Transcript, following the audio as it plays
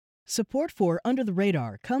Support for Under the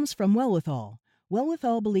Radar comes from Wellwithal.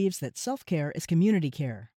 Wellwithal believes that self-care is community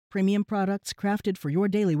care. Premium products crafted for your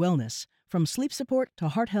daily wellness, from sleep support to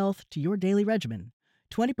heart health to your daily regimen.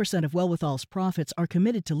 20% of Wellwithal's profits are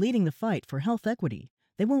committed to leading the fight for health equity.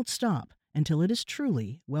 They won't stop until it is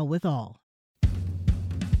truly well with all.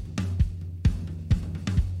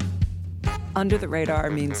 Under the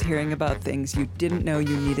Radar means hearing about things you didn't know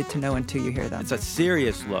you needed to know until you hear them. It's a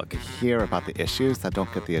serious look. Hear about the issues that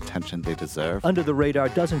don't get the attention they deserve. Under the Radar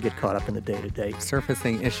doesn't get caught up in the day-to-day.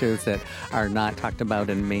 Surfacing issues that are not talked about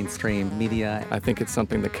in mainstream media. I think it's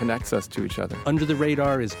something that connects us to each other. Under the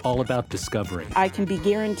Radar is all about discovery. I can be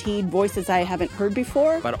guaranteed voices I haven't heard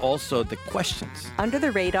before. But also the questions. Under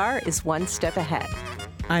the Radar is one step ahead.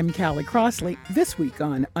 I'm Callie Crossley. This week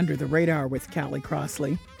on Under the Radar with Callie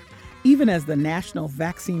Crossley. Even as the national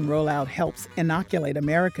vaccine rollout helps inoculate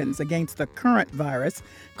Americans against the current virus,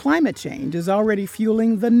 climate change is already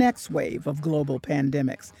fueling the next wave of global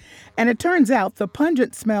pandemics. And it turns out the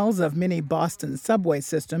pungent smells of many Boston subway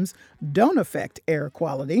systems don't affect air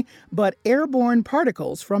quality, but airborne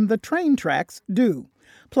particles from the train tracks do.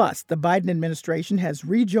 Plus, the Biden administration has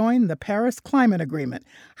rejoined the Paris Climate Agreement.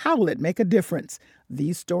 How will it make a difference?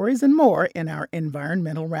 These stories and more in our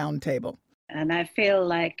Environmental Roundtable. And I feel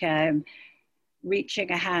like I'm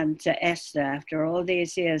reaching a hand to Esther after all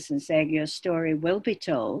these years and saying your story will be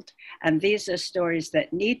told. And these are stories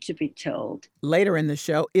that need to be told. Later in the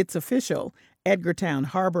show, it's official. Edgartown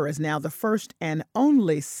Harbor is now the first and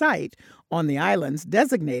only site on the islands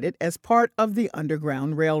designated as part of the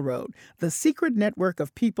Underground Railroad, the secret network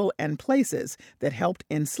of people and places that helped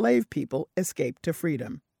enslaved people escape to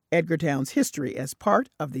freedom. Edgartown's history as part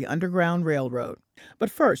of the Underground Railroad.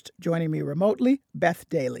 But first, joining me remotely, Beth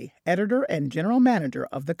Daly, editor and general manager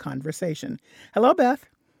of The Conversation. Hello, Beth.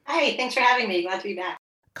 Hi, thanks for having me. Glad to be back.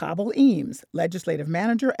 Cobble Eames, legislative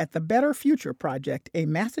manager at the Better Future Project, a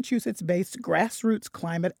Massachusetts-based grassroots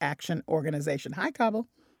climate action organization. Hi, Cobble.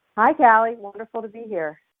 Hi, Callie. Wonderful to be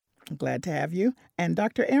here. Glad to have you. And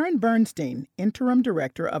Dr. Erin Bernstein, interim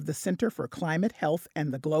director of the Center for Climate, Health,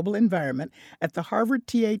 and the Global Environment at the Harvard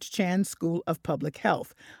T.H. Chan School of Public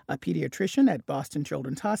Health, a pediatrician at Boston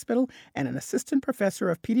Children's Hospital, and an assistant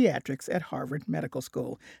professor of pediatrics at Harvard Medical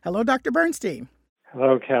School. Hello, Dr. Bernstein.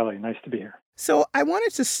 Hello, Callie. Nice to be here. So I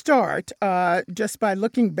wanted to start just by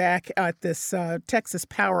looking back at this Texas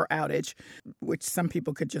power outage, which some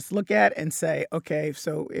people could just look at and say, okay,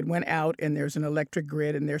 so it went out and there's an electric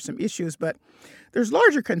grid and there's some issues, but there's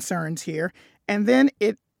larger concerns here. And then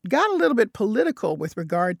it got a little bit political with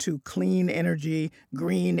regard to clean energy,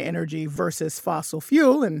 green energy versus fossil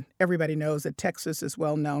fuel. And everybody knows that Texas is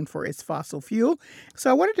well known for its fossil fuel.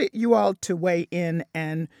 So I wanted you all to weigh in,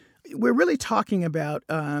 and we're really talking about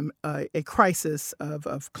a crisis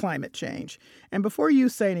of climate change. And before you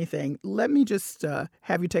say anything, let me just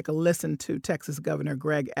have you take a listen to Texas Governor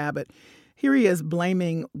Greg Abbott. Here he is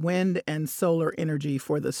blaming wind and solar energy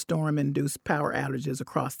for the storm-induced power outages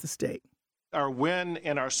across the state. Our wind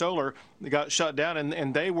and our solar got shut down,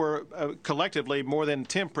 and they were collectively more than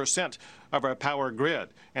 10% of our power grid.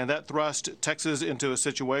 And that thrust Texas into a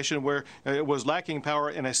situation where it was lacking power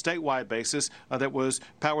in a statewide basis. That was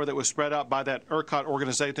power that was spread out by that ERCOT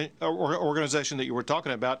organization that you were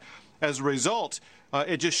talking about. As a result,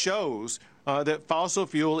 it just shows that fossil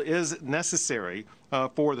fuel is necessary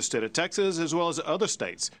for the state of Texas as well as other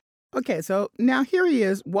states. Okay, so now here he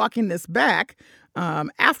is walking this back.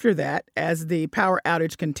 After that, as the power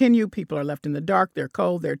outage continued, people are left in the dark, they're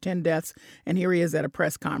cold, there are 10 deaths, and here he is at a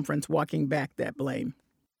press conference walking back that blame.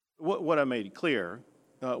 What I made clear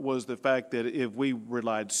was the fact that if we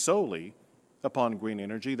relied solely upon green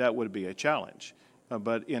energy, that would be a challenge.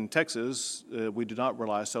 But in Texas, we do not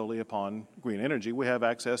rely solely upon green energy. We have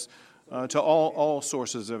access to all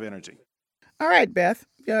sources of energy. All right, Beth,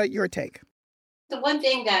 your take. The one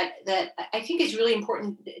thing that I think is really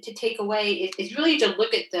important to take away is really to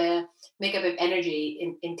look at the makeup of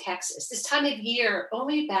energy in Texas. This time of year,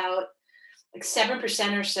 only about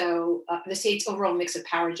 7% or so of the state's overall mix of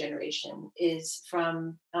power generation is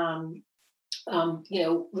from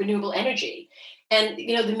renewable energy. And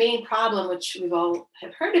the main problem, which we've all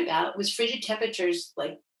have heard about, was frigid temperatures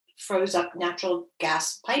like froze up natural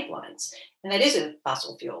gas pipelines, and that is a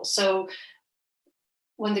fossil fuel. So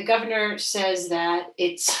when the governor says that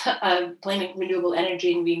it's blaming renewable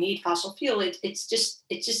energy and we need fossil fuel, it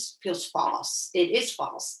just feels false. It is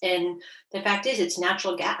false. And the fact is it's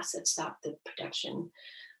natural gas that stopped the production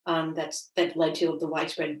that led to the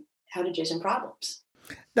widespread outages and problems.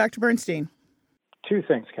 Dr. Bernstein. Two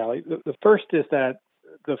things, Callie. The first is that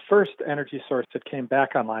the first energy source that came back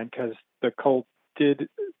online, because the cold did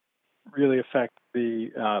really affect the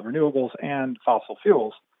renewables and fossil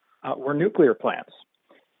fuels were nuclear plants.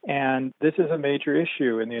 And this is a major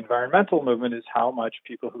issue in the environmental movement, is how much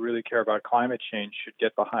people who really care about climate change should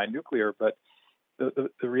get behind nuclear. But the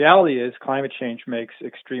reality is climate change makes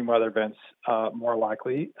extreme weather events more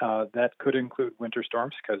likely. That could include winter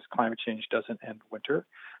storms, because climate change doesn't end winter,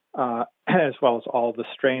 as well as all the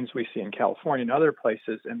strains we see in California and other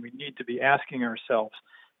places. And we need to be asking ourselves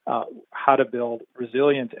how to build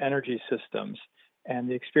resilient energy systems. And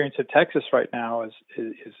the experience of Texas right now is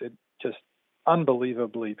just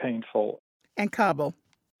unbelievably painful. And Kabul.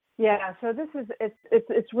 Yeah, so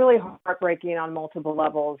it's really heartbreaking on multiple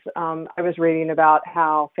levels. I was reading about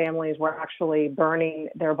how families were actually burning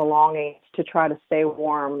their belongings to try to stay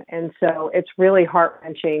warm. And so it's really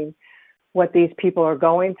heart-wrenching what these people are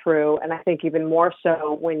going through. And I think even more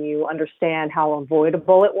so when you understand how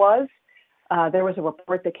avoidable it was. There was a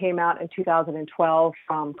report that came out in 2012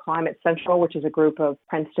 from Climate Central, which is a group of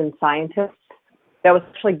Princeton scientists, that was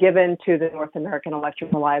actually given to the North American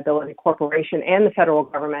Electric Reliability Corporation and the federal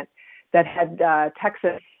government, that had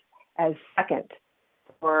Texas as second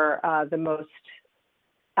for the most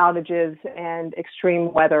outages and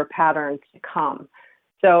extreme weather patterns to come.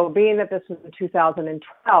 So being that this was in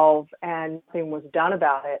 2012 and nothing was done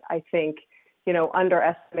about it, I think,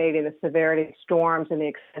 underestimating the severity of storms and the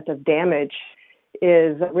extent of damage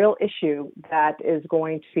is a real issue that is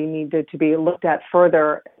going to be needed to be looked at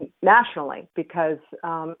further nationally, because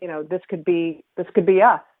this could be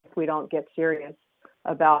us if we don't get serious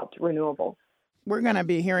about renewables. We're going to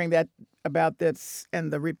be hearing about this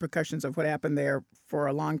and the repercussions of what happened there for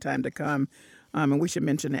a long time to come. And we should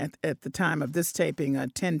mention at the time of this taping,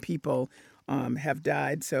 10 people have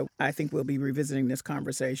died. So I think we'll be revisiting this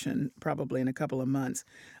conversation probably in a couple of months.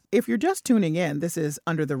 If you're just tuning in, this is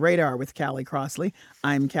Under the Radar with Callie Crossley.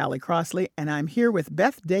 I'm Callie Crossley, and I'm here with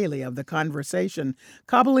Beth Daly of The Conversation,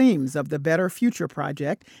 Kabul Eames of the Better Future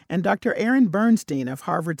Project, and Dr. Aaron Bernstein of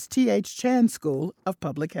Harvard's T.H. Chan School of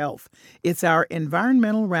Public Health. It's our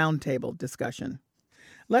environmental roundtable discussion.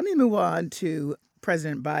 Let me move on to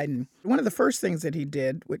President Biden. One of the first things that he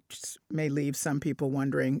did, which may leave some people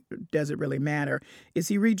wondering, does it really matter, is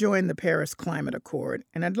he rejoined the Paris Climate Accord.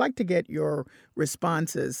 And I'd like to get your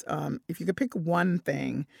responses. If you could pick one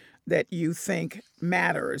thing that you think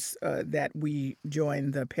matters that we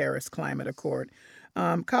join the Paris Climate Accord.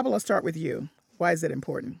 Kabul, I'll start with you. Why is it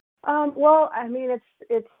important? Well, I mean,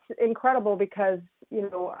 it's incredible because,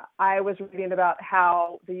 I was reading about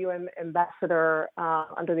how the UN ambassador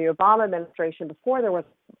under the Obama administration, before there was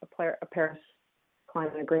a Paris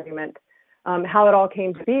Climate Agreement, how it all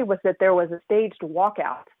came to be was that there was a staged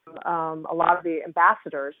walkout. A lot of the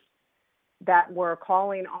ambassadors that were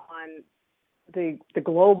calling on the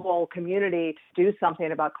global community to do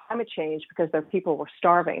something about climate change because their people were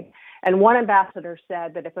starving. And one ambassador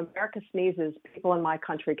said that if America sneezes, people in my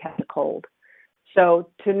country catch a cold. So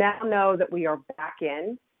to now know that we are back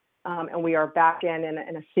in, and we are back in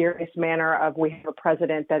a serious manner of we have a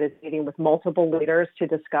president that is meeting with multiple leaders to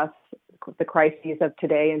discuss the crises of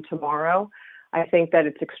today and tomorrow, I think that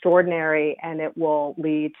it's extraordinary, and it will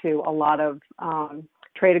lead to a lot of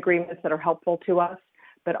trade agreements that are helpful to us,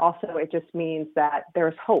 but also it just means that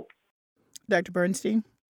there's hope. Dr. Bernstein?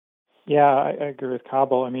 Yeah, I agree with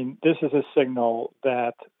Kabul. I mean, this is a signal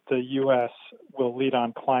that the U.S. will lead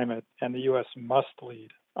on climate, and the U.S. must lead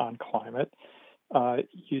on climate.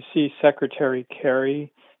 You see Secretary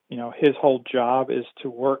Kerry, his whole job is to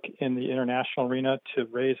work in the international arena to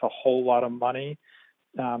raise a whole lot of money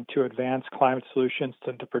to advance climate solutions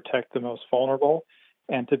and to protect the most vulnerable.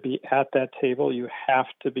 And to be at that table, you have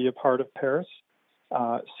to be a part of Paris.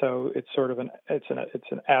 So it's sort of an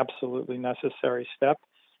absolutely necessary step.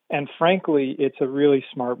 And frankly, it's a really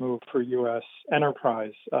smart move for U.S.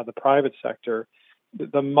 enterprise, the private sector.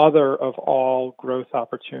 The mother of all growth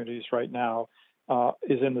opportunities right now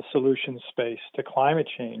is in the solution space to climate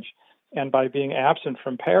change. And by being absent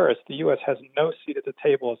from Paris, the U.S. has no seat at the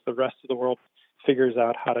table as the rest of the world figures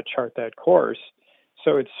out how to chart that course.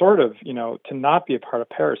 So it's sort of, to not be a part of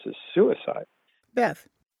Paris is suicide. Beth.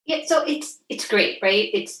 Yeah, so it's great, right?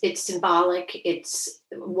 It's symbolic. It's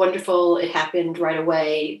wonderful. It happened right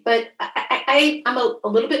away. But I'm a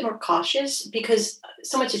little bit more cautious because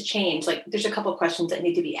so much has changed. Like there's a couple of questions that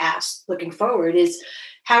need to be asked looking forward is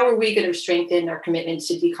how are we going to strengthen our commitments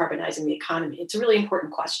to decarbonizing the economy? It's a really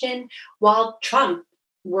important question. While Trump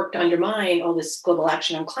worked to undermine all this global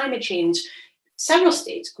action on climate change, several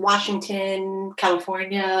states, Washington,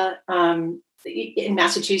 California, in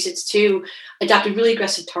Massachusetts to adopt really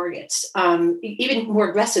aggressive targets, even more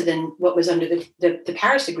aggressive than what was under the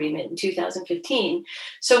Paris Agreement in 2015.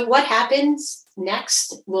 So what happens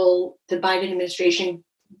next? Will the Biden administration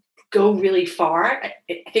go really far?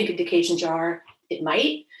 I think indications are it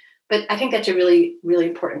might, but I think that's a really, really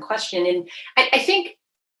important question. And I think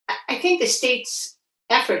the states'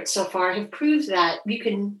 efforts so far have proved that you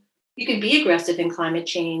can be aggressive in climate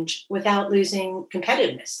change without losing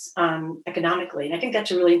competitiveness economically. And I think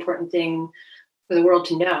that's a really important thing for the world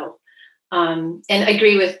to know. And I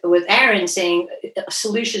agree with Aaron saying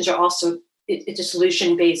solutions are also, it's a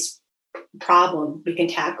solution-based problem we can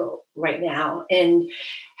tackle right now. And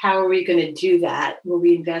how are we going to do that? Will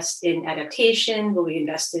we invest in adaptation? Will we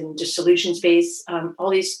invest in just solutions-based? All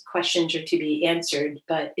these questions are to be answered,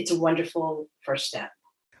 but it's a wonderful first step.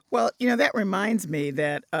 Well, that reminds me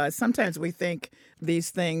that sometimes we think these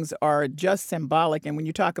things are just symbolic. And when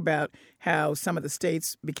you talk about how some of the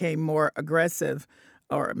states became more aggressive,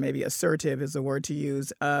 or maybe assertive is the word to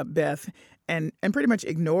use, Beth, and pretty much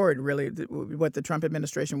ignored really what the Trump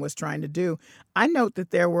administration was trying to do, I note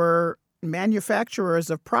that there were manufacturers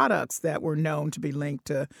of products that were known to be linked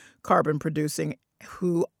to carbon producing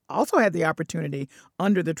who also had the opportunity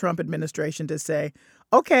under the Trump administration to say,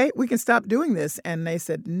 okay, we can stop doing this. And they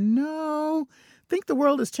said, no, I think the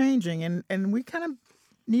world is changing and we kind of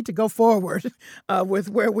need to go forward with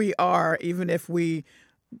where we are, even if we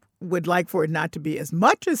would like for it not to be as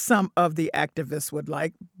much as some of the activists would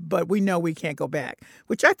like, but we know we can't go back,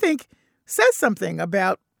 which I think says something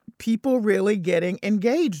about people really getting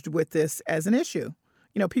engaged with this as an issue.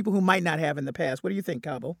 People who might not have in the past. What do you think,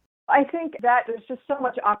 Cabo? I think that there's just so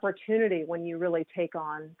much opportunity when you really take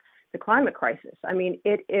on the climate crisis. I mean,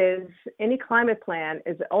 any climate plan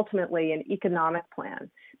is ultimately an economic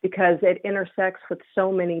plan because it intersects with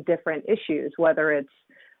so many different issues, whether it's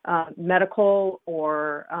medical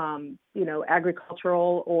or,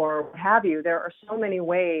 agricultural or what have you. There are so many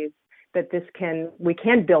ways that we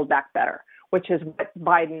can build back better, which is what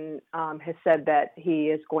Biden has said that he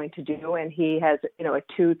is going to do. And he has, a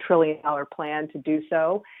 $2 trillion plan to do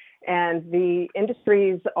so. And the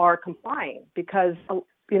industries are complying because,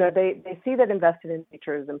 they see that invested in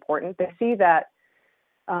nature is important. They see that,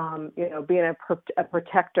 being a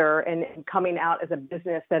protector and coming out as a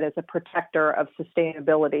business that is a protector of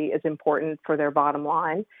sustainability is important for their bottom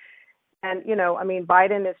line. And,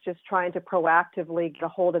 Biden is just trying to proactively get a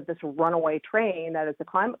hold of this runaway train that is the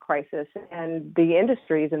climate crisis. And the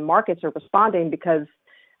industries and markets are responding because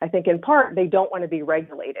I think in part they don't want to be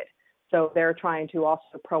regulated. So they're trying to also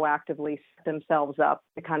proactively set themselves up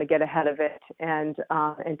to kind of get ahead of it and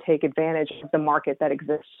take advantage of the market that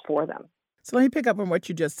exists for them. So let me pick up on what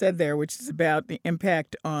you just said there, which is about the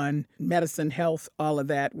impact on medicine, health, all of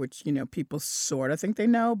that, which, people sort of think they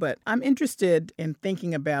know. But I'm interested in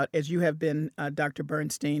thinking about, as you have been, Dr.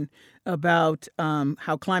 Bernstein, about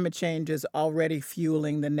how climate change is already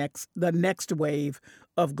fueling the next wave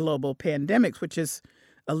of global pandemics, which is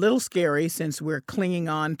a little scary since we're clinging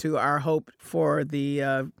on to our hope for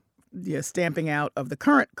the stamping out of the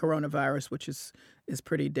current coronavirus, which is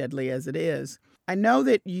pretty deadly as it is. I know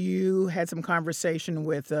that you had some conversation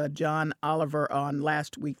with John Oliver on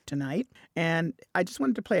Last Week Tonight, and I just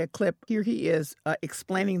wanted to play a clip. Here he is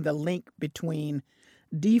explaining the link between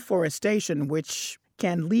deforestation, which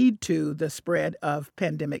can lead to the spread of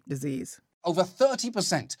pandemic disease. Over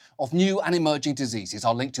 30% of new and emerging diseases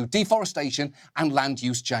are linked to deforestation and land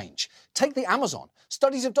use change. Take the Amazon.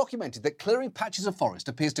 Studies have documented that clearing patches of forest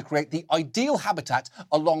appears to create the ideal habitat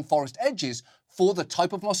along forest edges for the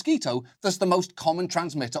type of mosquito that's the most common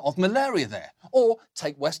transmitter of malaria there. Or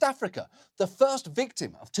take West Africa. The first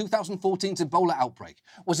victim of 2014's Ebola outbreak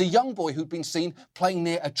was a young boy who'd been seen playing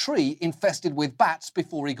near a tree infested with bats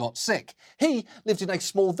before he got sick. He lived in a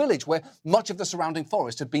small village where much of the surrounding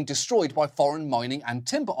forest had been destroyed by foreign mining and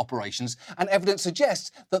timber operations, and evidence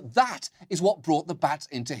suggests that is what brought the bats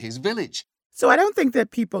into his village. So I don't think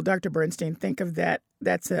that people, Dr. Bernstein, think of that.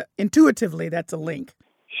 Intuitively, that's a link.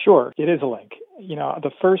 Sure, it is a link.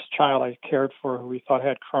 The first child I cared for who we thought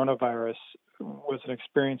had coronavirus was an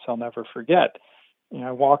experience I'll never forget.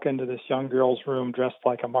 I walk into this young girl's room dressed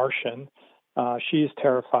like a Martian. She's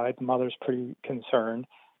terrified. The mother's pretty concerned.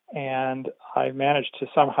 And I managed to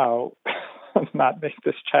somehow not make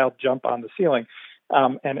this child jump on the ceiling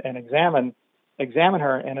and examine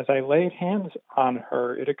her. And as I laid hands on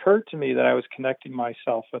her, it occurred to me that I was connecting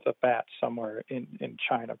myself with a bat somewhere in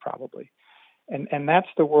China, probably. And that's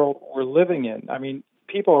the world we're living in. I mean,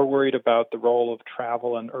 people are worried about the role of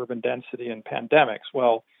travel and urban density in pandemics.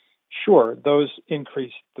 Well, sure, those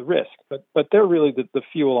increase the risk, but they're really the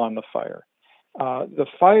fuel on the fire. The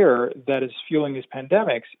fire that is fueling these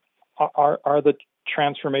pandemics are the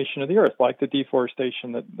transformation of the earth, like the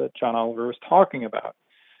deforestation that John Oliver was talking about.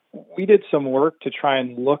 We did some work to try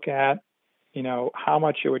and look at, how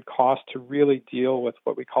much it would cost to really deal with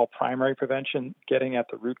what we call primary prevention, getting at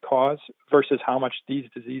the root cause, versus how much these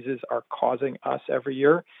diseases are causing us every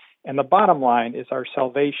year. And the bottom line is our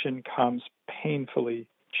salvation comes painfully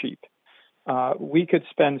cheap. We could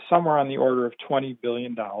spend somewhere on the order of $20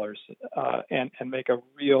 billion and make a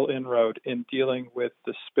real inroad in dealing with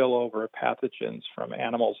the spillover of pathogens from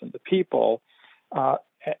animals into people.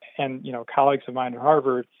 And colleagues of mine at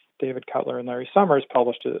Harvard, David Cutler and Larry Summers,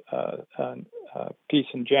 published a piece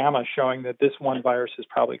in JAMA showing that this one virus is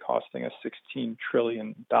probably costing us $16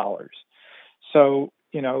 trillion. So,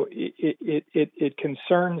 it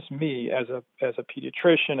concerns me as a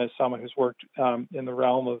pediatrician, as someone who's worked in the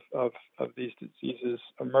realm of these diseases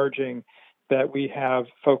emerging, that we have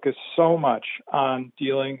focused so much on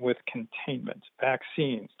dealing with containment,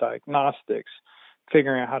 vaccines, diagnostics,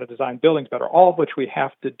 figuring out how to design buildings better, all of which we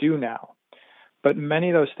have to do now. But many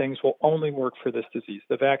of those things will only work for this disease.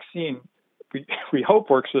 The vaccine, we hope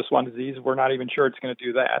works for this one disease. We're not even sure it's going to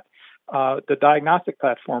do that. The diagnostic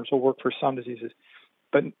platforms will work for some diseases.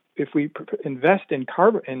 But if we invest in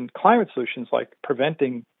climate solutions like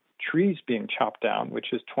preventing trees being chopped down, which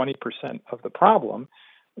is 20% of the problem,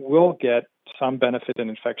 we'll get some benefit in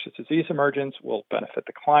infectious disease emergence, we'll benefit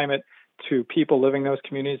the climate. To people living in those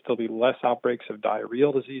communities, there'll be less outbreaks of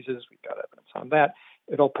diarrheal diseases. We've got evidence on that.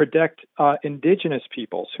 It'll protect indigenous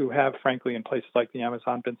peoples who have, frankly, in places like the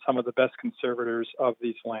Amazon, been some of the best conservators of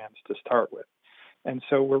these lands to start with. And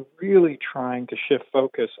so we're really trying to shift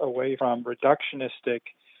focus away from reductionistic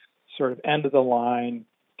sort of end-of-the-line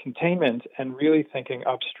containment and really thinking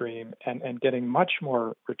upstream and getting much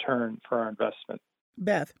more return for our investment.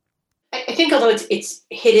 Beth. I think although it's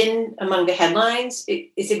hidden among the headlines,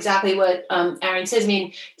 it's exactly what Aaron says. I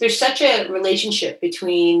mean, there's such a relationship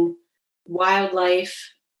between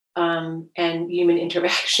wildlife and human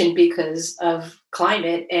interaction because of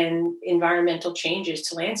climate and environmental changes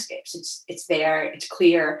to landscapes. It's there, it's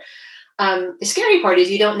clear. The scary part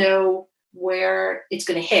is you don't know where it's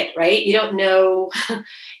going to hit, right? You don't know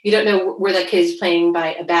where that kid is playing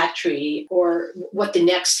by a bat tree or what the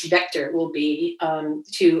next vector will be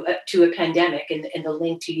to a pandemic and the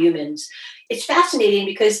link to humans. It's fascinating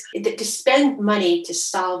because to spend money to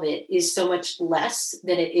solve it is so much less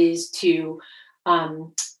than it is to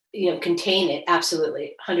contain it.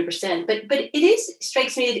 Absolutely, 100%. But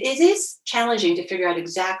strikes me, it is challenging to figure out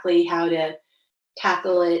exactly how to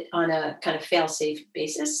tackle it on a kind of fail-safe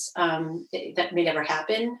basis. That may never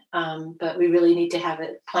happen, but we really need to have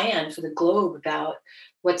a plan for the globe about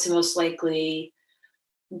what's the most likely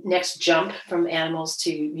next jump from animals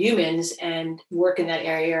to humans and work in that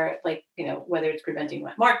area, like, whether it's preventing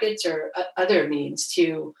wet markets or other means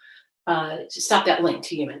to stop that link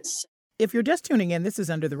to humans. If you're just tuning in, this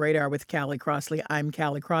is Under the Radar with Callie Crossley. I'm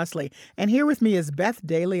Callie Crossley. And here with me is Beth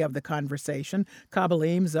Daly of The Conversation, Cobble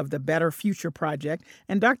Eames of the Better Future Project,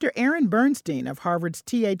 and Dr. Aaron Bernstein of Harvard's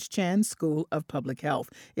T.H. Chan School of Public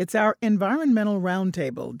Health. It's our environmental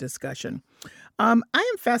roundtable discussion. I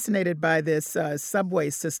am fascinated by this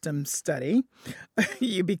subway system study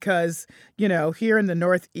because, here in the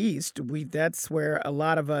Northeast, that's where a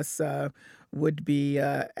lot of us would be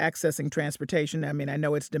accessing transportation. I mean, I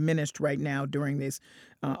know it's diminished right now during these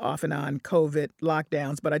off and on COVID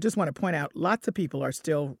lockdowns, but I just want to point out lots of people are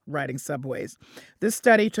still riding subways. This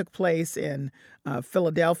study took place in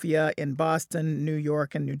Philadelphia, in Boston, New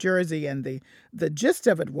York, and New Jersey, and the gist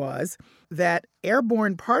of it was that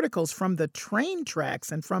airborne particles from the train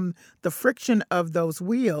tracks and from the friction of those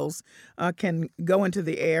wheels can go into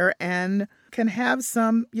the air and can have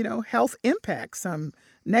some, health impact, some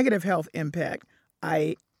negative health impact.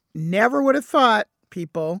 I never would have thought,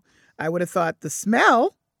 people, I would have thought the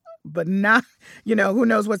smell, but not, who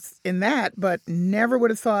knows what's in that, but never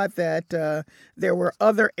would have thought that there were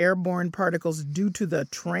other airborne particles due to the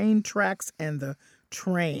train tracks and the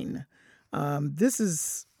train. This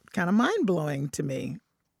is kind of mind-blowing to me,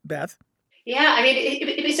 Beth. Yeah, I mean,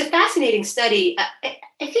 it's a fascinating study.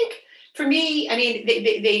 I think for me, I mean,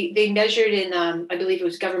 they measured in, I believe it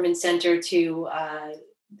was Government Center to,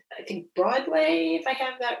 I think Broadway, if I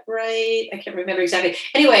have that right. I can't remember exactly.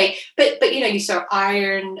 Anyway, but you saw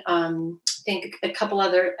iron, I think a couple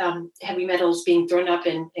other heavy metals being thrown up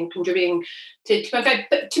and contributing to 2.5.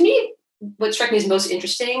 But to me, what struck me as most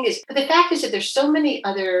interesting is the fact is that there's so many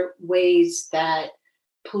other ways that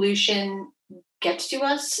pollution gets to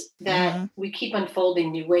us that we keep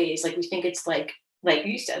unfolding new ways. Like we think it's like like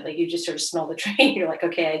you said, like you just sort of smell the train. You're like,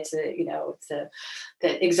 okay, it's the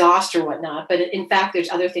exhaust or whatnot. But in fact, there's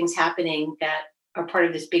other things happening that are part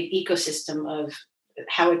of this big ecosystem of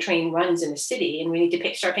how a train runs in a city. And we need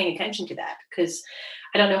to start paying attention to that, because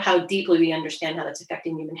I don't know how deeply we understand how that's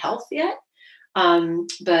affecting human health yet.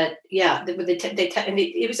 But yeah,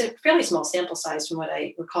 it was a fairly small sample size from what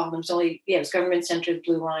I recall. It was it was Government Center,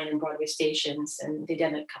 Blue Line, and Broadway stations, and they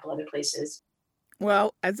did a couple other places.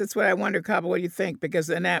 Well, that's what I wonder, Cabo, what do you think? Because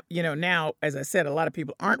now, as I said, a lot of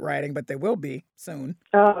people aren't writing, but they will be soon.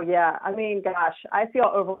 Oh, yeah. I mean, gosh, I feel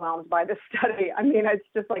overwhelmed by this study. I mean, it's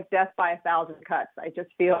just like death by 1,000 cuts. I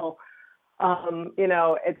just feel,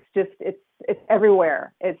 it's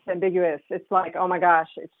everywhere. It's ambiguous. It's like, oh my gosh,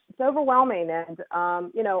 it's overwhelming. And,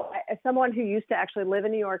 as someone who used to actually live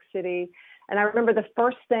in New York City, and I remember the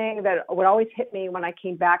first thing that would always hit me when I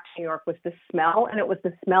came back to New York was the smell, and it was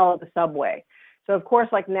the smell of the subway. So of course,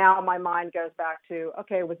 like now my mind goes back to,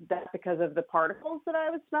 okay, was that because of the particles that I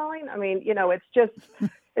was smelling? I mean, it's just,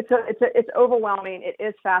 it's overwhelming. It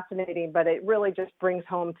is fascinating, but it really just brings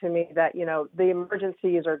home to me that, the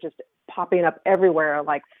emergencies are just popping up everywhere,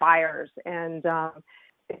 like fires. And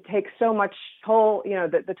it takes so much toll,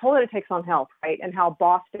 the toll that it takes on health, right? And how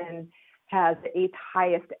Boston has the 8th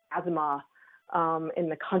highest asthma in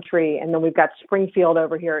the country, and then we've got Springfield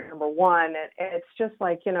over here at number 1, and it's just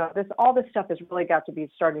like, all this stuff has really got to be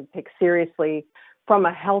starting to take seriously from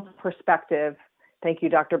a health perspective. Thank you,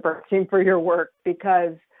 Dr. Bernstein, for your work,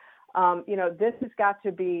 because this has got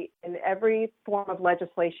to be in every form of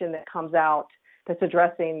legislation that comes out that's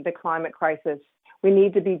addressing the climate crisis. We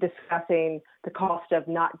need to be discussing the cost of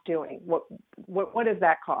not doing. What is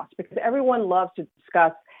that cost? Because everyone loves to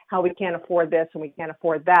discuss how we can't afford this and we can't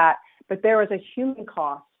afford that. But there is a human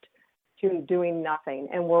cost to doing nothing,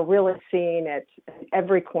 and we're really seeing it in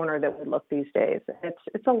every corner that we look these days.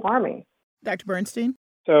 It's alarming. Dr. Bernstein?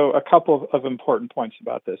 So a couple of important points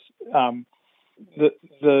about this.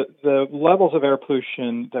 The levels of air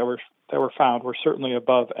pollution that were found were certainly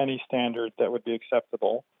above any standard that would be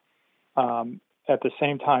acceptable. At the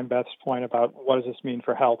same time, Beth's point about what does this mean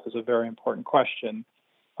for health is a very important question.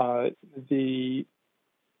 The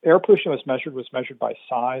air pollution was measured by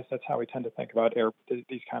size. That's how we tend to think about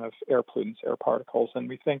these kind of air pollutants, air particles. And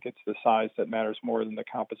we think it's the size that matters more than the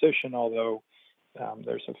composition, although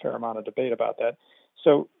there's a fair amount of debate about that.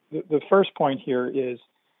 So the first point here is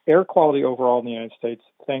air quality overall in the United States,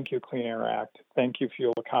 thank you Clean Air Act, thank you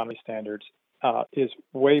fuel economy standards, is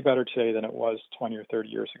way better today than it was 20 or 30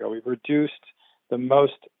 years ago. We've reduced the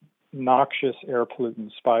most noxious air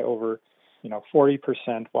pollutants by over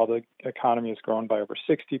 40%, while the economy has grown by over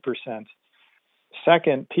 60%.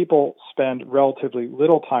 Second, people spend relatively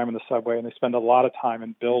little time in the subway, and they spend a lot of time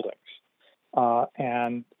in buildings.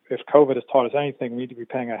 And if COVID has taught us anything, we need to be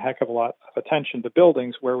paying a heck of a lot of attention to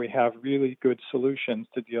buildings where we have really good solutions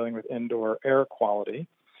to dealing with indoor air quality.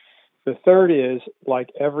 The third is, like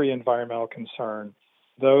every environmental concern,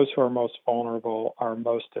 those who are most vulnerable are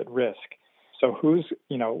most at risk. So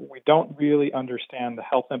we don't really understand the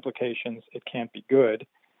health implications. It can't be good.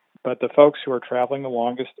 But the folks who are traveling the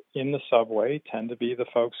longest in the subway tend to be the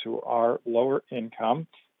folks who are lower income,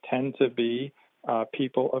 tend to be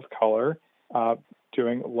people of color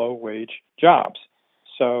doing low-wage jobs.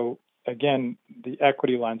 So again, the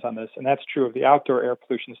equity lens on this, and that's true of the outdoor air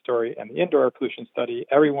pollution story and the indoor air pollution study.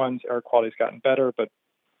 Everyone's air quality has gotten better, but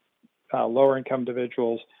lower-income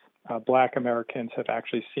individuals, Black Americans have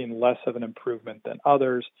actually seen less of an improvement than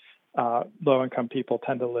others. Low-income people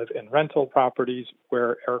tend to live in rental properties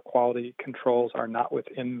where air quality controls are not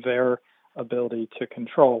within their ability to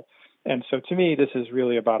control. And so to me, this is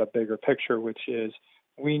really about a bigger picture, which is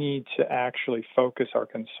we need to actually focus our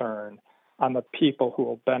concern on the people who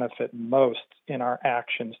will benefit most in our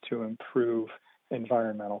actions to improve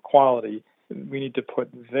environmental quality. We need to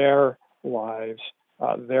put their lives,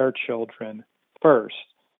 their children first.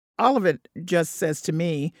 All of it just says to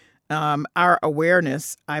me, our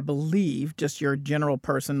awareness, I believe, just your general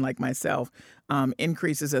person like myself,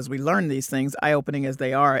 increases as we learn these things, eye-opening as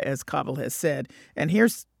they are, as Cabo has said. And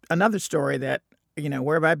here's another story that,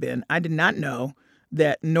 where have I been? I did not know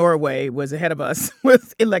that Norway was ahead of us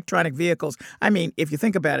with electronic vehicles. I mean, if you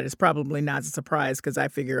think about it, it's probably not a surprise because I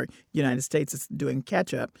figure United States is doing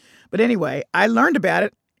catch-up. But anyway, I learned about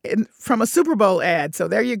it from a Super Bowl ad. So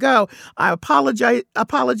there you go.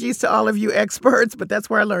 Apologies to all of you experts, but that's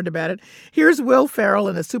where I learned about it. Here's Will Ferrell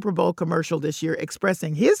in a Super Bowl commercial this year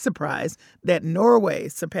expressing his surprise that Norway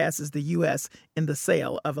surpasses the U.S. in the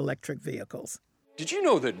sale of electric vehicles. Did you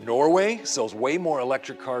know that Norway sells way more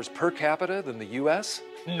electric cars per capita than the U.S.?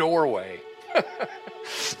 Norway.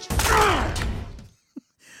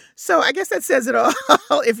 So I guess that says it all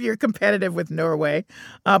if you're competitive with Norway.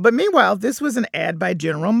 But meanwhile, this was an ad by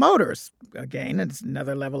General Motors. Again, it's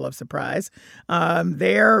another level of surprise.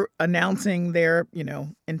 They're announcing their,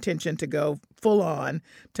 intention to go full on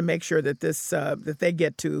to make sure that that they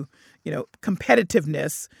get to,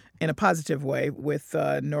 competitiveness in a positive way with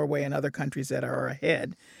Norway and other countries that are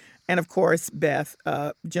ahead. And of course, Beth,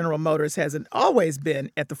 General Motors hasn't always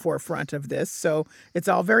been at the forefront of this, so it's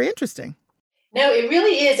all very interesting. No, it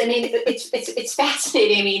really is. I mean, it's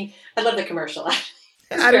fascinating. I mean, I love the commercial.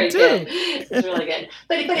 It's I very do good. too. It's really good.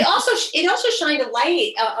 But it also shined a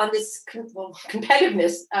light on this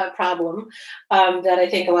competitiveness problem that I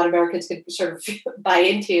think a lot of Americans could sort of buy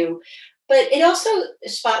into. But it also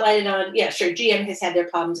spotlighted on, sure, GM has had their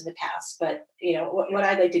problems in the past, but what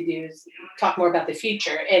I'd like to do is talk more about the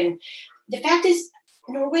future. And the fact is,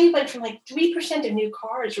 Norway went from like 3% of new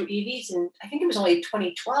cars were EVs, and I think it was only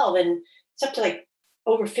 2012, and it's up to like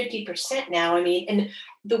over 50% now. I mean, and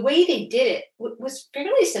the way they did it was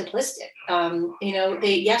fairly simplistic.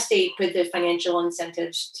 They put the financial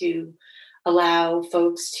incentives to allow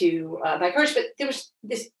folks to buy cars, but there was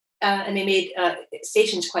this, and they made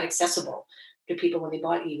stations quite accessible to people when they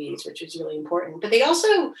bought EVs, which was really important. But they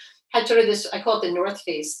also had sort of this, I call it the North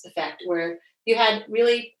Face effect, where you had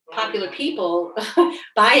really popular people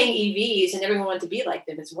buying EVs and everyone wanted to be like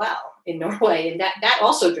them as well in Norway. And that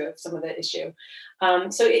also drove some of the issue.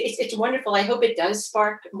 So it's wonderful. I hope it does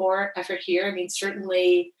spark more effort here. I mean,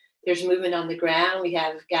 certainly there's movement on the ground. We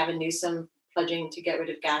have Gavin Newsom pledging to get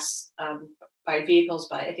rid of gas-fired vehicles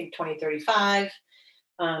by, I think, 2035.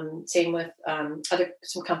 Same with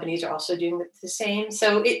some companies are also doing the same.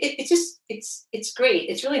 So it's great.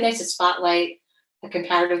 It's really nice to spotlight a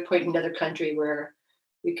comparative point in another country where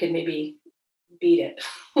we could maybe beat it.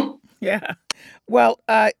 Yeah. Well,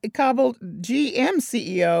 Kabul, GM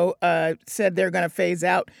CEO said they're going to phase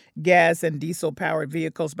out gas and diesel-powered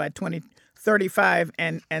vehicles by 2035,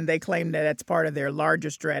 and they claim that that's part of their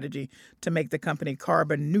larger strategy to make the company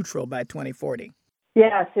carbon neutral by 2040.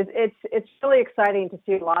 Yes, it's really exciting to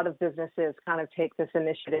see a lot of businesses kind of take this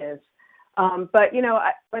initiative. But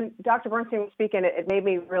when Dr. Bernstein was speaking, it made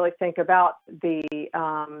me really think about the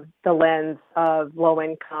lens of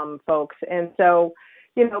low-income folks. And so,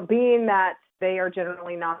 being that they are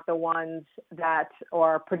generally not the ones that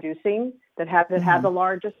are producing, that have the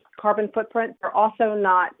largest carbon footprint, they're also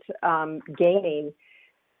not gaining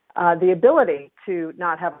the ability to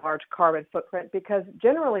not have a large carbon footprint, because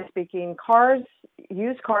generally speaking,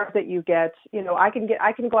 used cars that you get, I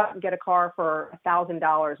can go out and get a car for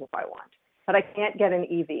 $1,000 if I want, but I can't get an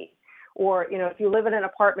EV. Or, if you live in an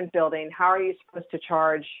apartment building, how are you supposed to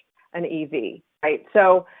charge an EV, right?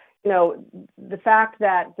 So, the fact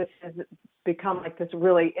that this has become like this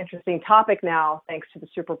really interesting topic now, thanks to the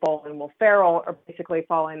Super Bowl and Will Ferrell, are basically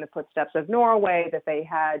following the footsteps of Norway, that they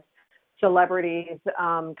had celebrities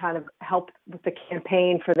kind of help with the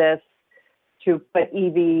campaign for this to make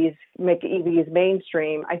EVs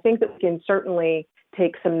mainstream. I think that we can certainly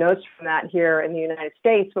take some notes from that here in the United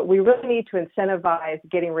States, but we really need to incentivize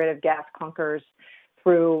getting rid of gas clunkers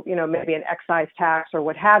through, maybe an excise tax or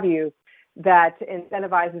what have you, that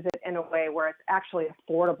incentivizes it in a way where it's actually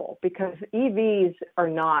affordable, because EVs are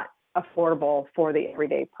not affordable for the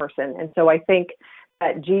everyday person. And so I think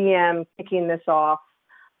that GM kicking this off,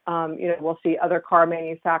 we'll see other car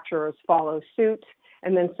manufacturers follow suit,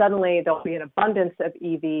 and then suddenly there'll be an abundance of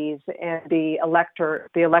EVs, and the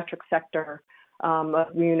electric sector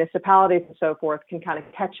of municipalities and so forth can kind of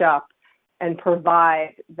catch up and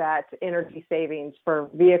provide that energy savings for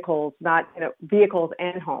vehicles, vehicles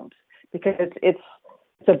and homes, because it's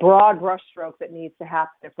a broad brushstroke that needs to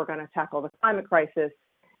happen if we're going to tackle the climate crisis.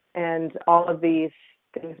 And all of these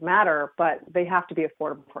things matter, but they have to be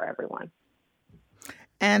affordable for everyone.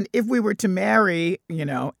 And if we were to marry,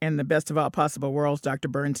 in the best of all possible worlds, Dr.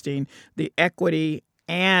 Bernstein, the equity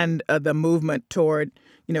and the movement toward,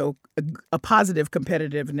 a positive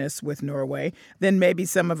competitiveness with Norway, then maybe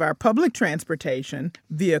some of our public transportation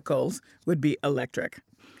vehicles would be electric.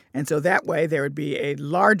 And so that way there would be a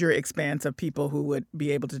larger expanse of people who would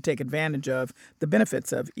be able to take advantage of the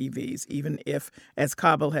benefits of EVs, even if, as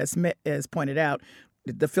Kabul has pointed out,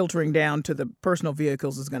 the filtering down to the personal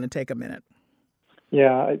vehicles is going to take a minute.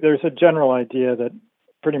 Yeah, there's a general idea that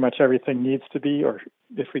pretty much everything needs to be, or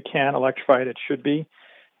if we can electrify it, it should be.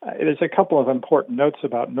 There's a couple of important notes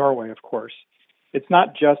about Norway, of course. It's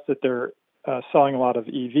not just that they're selling a lot of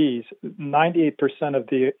EVs. 98% of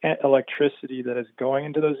the electricity that is going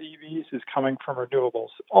into those EVs is coming from renewables.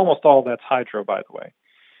 Almost all that's hydro, by the way.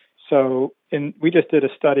 So we just did a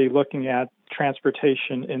study looking at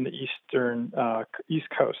transportation in the East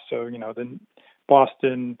Coast. So, the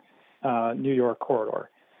Boston, New York corridor.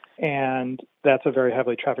 And that's a very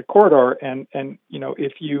heavily trafficked corridor. And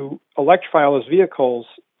if you electrify all those vehicles,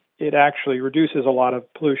 it actually reduces a lot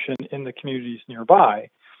of pollution in the communities nearby,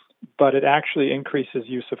 but it actually increases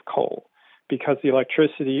use of coal because the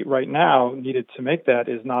electricity right now needed to make that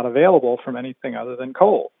is not available from anything other than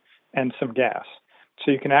coal and some gas.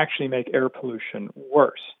 So you can actually make air pollution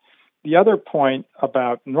worse. The other point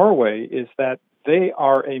about Norway is that they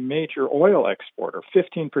are a major oil exporter.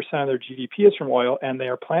 15% of their GDP is from oil, and they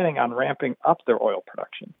are planning on ramping up their oil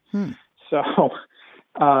production. So,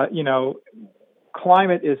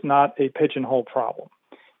 climate is not a pigeonhole problem.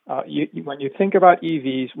 When you think about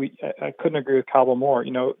EVs, I couldn't agree with Cabo more.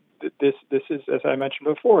 This is, as I mentioned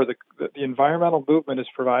before, the environmental movement is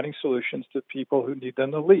providing solutions to people who need them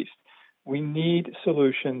the least. We need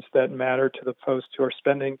solutions that matter to the folks who are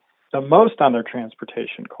spending the most on their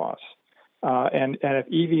transportation costs. And if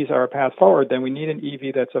EVs are a path forward, then we need an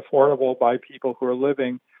EV that's affordable by people who are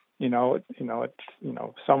living,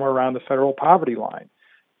 somewhere around the federal poverty line.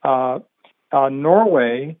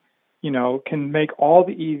 Norway, can make all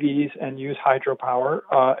the EVs and use hydropower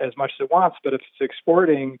as much as it wants, but if it's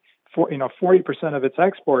exporting 40% of its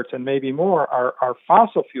exports and maybe more are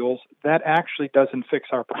fossil fuels, that actually doesn't fix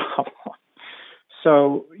our problem.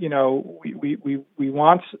 So, we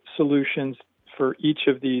want solutions for each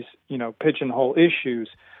of these, pigeonhole issues,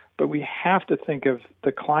 but we have to think of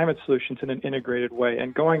the climate solutions in an integrated way.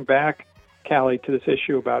 And going back, Callie, to this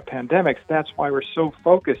issue about pandemics, that's why we're so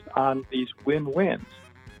focused on these win-wins.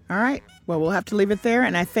 All right. Well, we'll have to leave it there,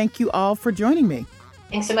 and I thank you all for joining me.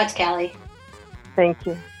 Thanks so much, Callie. Thank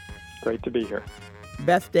you. Great to be here.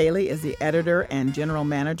 Beth Daly is the editor and general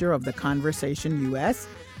manager of The Conversation U.S.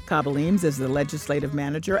 Cabo Eames is the legislative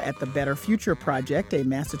manager at the Better Future Project, a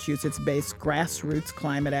Massachusetts-based grassroots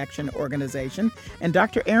climate action organization. And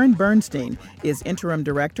Dr. Aaron Bernstein is interim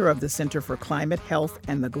director of the Center for Climate, Health,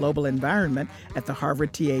 and the Global Environment at the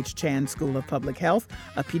Harvard T.H. Chan School of Public Health,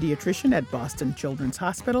 a pediatrician at Boston Children's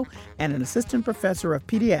Hospital, and an assistant professor of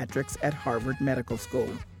pediatrics at Harvard Medical School.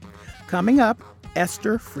 Coming up,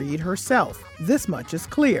 Esther freed herself. This much is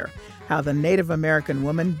clear. How the Native American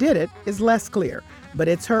woman did it is less clear, but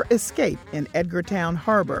it's her escape in Edgartown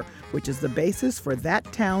Harbor, which is the basis for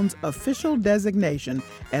that town's official designation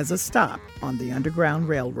as a stop on the Underground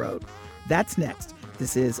Railroad. That's next.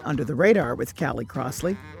 This is Under the Radar with Callie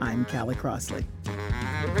Crossley. I'm Callie Crossley.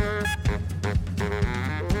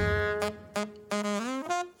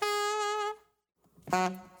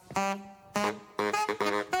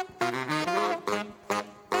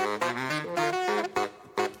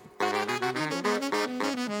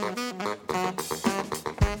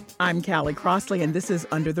 I'm Callie Crossley, and this is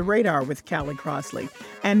Under the Radar with Callie Crossley.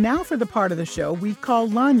 And now for the part of the show we call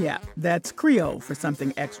Lagniappe. That's Creole for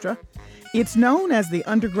something extra. It's known as the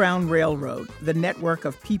Underground Railroad, the network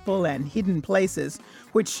of people and hidden places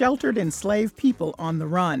which sheltered enslaved people on the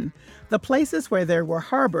run. The places where they were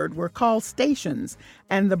harbored were called stations,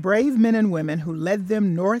 and the brave men and women who led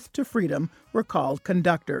them north to freedom were called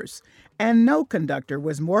conductors. And no conductor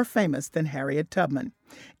was more famous than Harriet Tubman.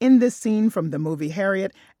 In this scene from the movie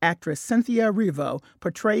Harriet, actress Cynthia Erivo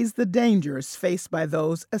portrays the dangers faced by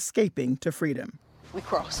those escaping to freedom. We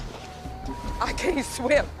cross. I can't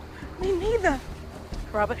swim. Me neither.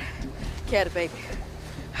 Robert, care the baby.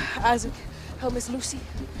 Isaac, help Miss Lucy.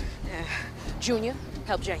 Junior,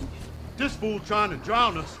 help Jane. This fool trying to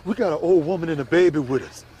drown us. We got an old woman and a baby with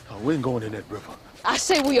us. We ain't going in that river. I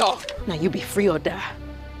say we are. Now you be free or die.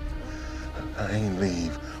 I ain't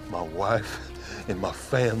leave my wife and my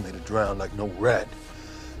family to drown like no rat.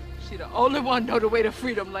 She the only one know the way to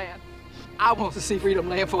Freedom Land. I want to see Freedom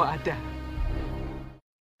Land before I die.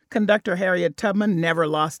 Conductor Harriet Tubman never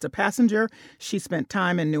lost a passenger. She spent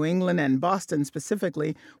time in New England and Boston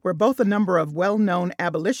specifically, where both a number of well-known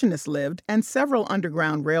abolitionists lived and several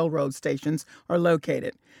Underground Railroad stations are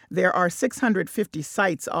located. There are 650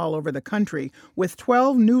 sites all over the country, with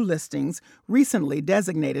 12 new listings recently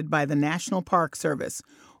designated by the National Park Service.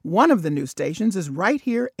 One of the new stations is right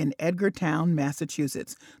here in Edgartown,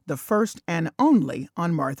 Massachusetts, the first and only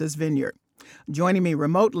on Martha's Vineyard. Joining me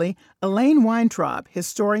remotely, Elaine Weintraub,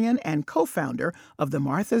 historian and co-founder of the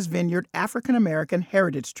Martha's Vineyard African American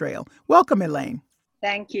Heritage Trail. Welcome, Elaine.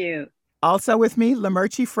 Thank you. Also with me,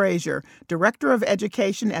 Lamerchi Frazier, Director of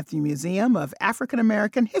Education at the Museum of African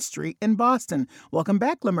American History in Boston. Welcome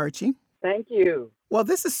back, Lamerchi. Thank you. Well,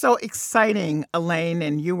 this is so exciting, Elaine,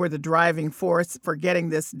 and you were the driving force for getting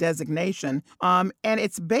this designation. And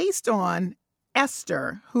it's based on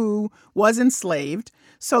Esther, who was enslaved.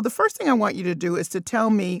 So the first thing I want you to do is to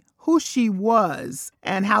tell me who she was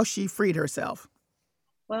and how she freed herself.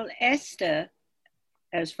 Well, Esther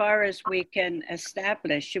as far as we can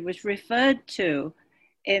establish, she was referred to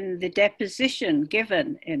in the deposition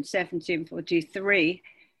given in 1743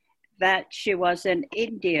 that she was an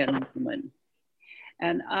Indian woman.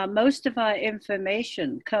 And most of our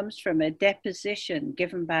information comes from a deposition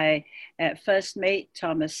given by First Mate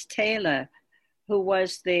Thomas Taylor, who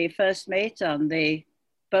was the first mate on the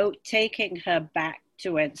boat taking her back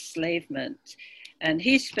to enslavement. And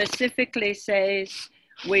he specifically says,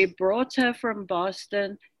 we brought her from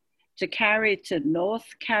Boston to carry to North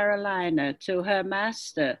Carolina to her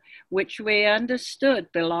master, which we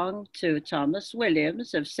understood belonged to Thomas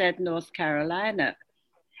Williams of said North Carolina.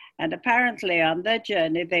 And apparently on their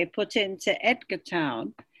journey, they put into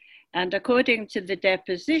Edgartown. And according to the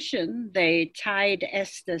deposition, they tied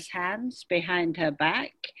Esther's hands behind her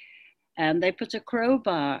back, and they put a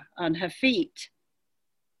crowbar on her feet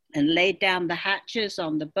and laid down the hatches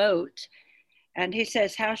on the boat. And he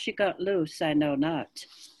says, how she got loose, I know not,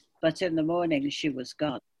 but in the morning she was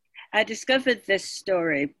gone. I discovered this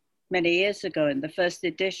story many years ago in the first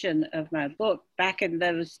edition of my book, back in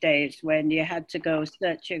those days when you had to go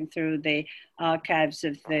searching through the archives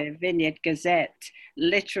of the Vineyard Gazette,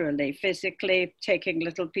 literally, physically taking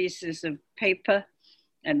little pieces of paper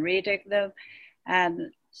and reading them.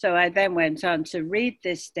 And so I then went on to read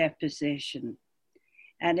this deposition.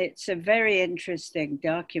 And it's a very interesting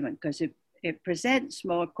document because it presents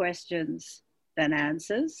more questions than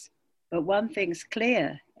answers. But one thing's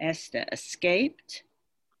clear, Esther escaped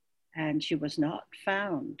and she was not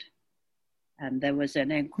found. And there was an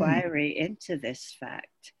inquiry into this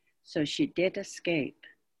fact. So she did escape.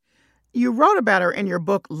 You wrote about her in your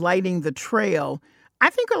book, Lighting the Trail. I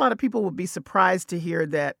think a lot of people would be surprised to hear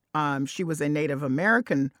that she was a Native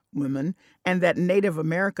American woman and that Native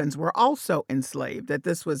Americans were also enslaved, that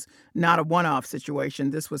this was not a one-off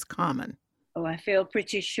situation. This was common. Oh, I feel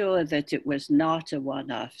pretty sure that it was not a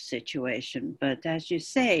one-off situation. But as you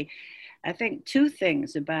say, I think two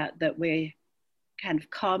things about that we kind of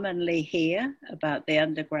commonly hear about the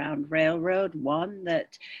Underground Railroad. One,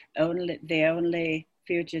 that the only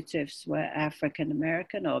fugitives were African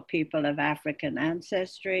American or people of African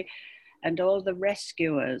ancestry, and all the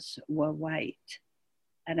rescuers were white.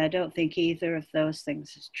 And I don't think either of those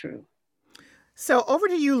things is true. So over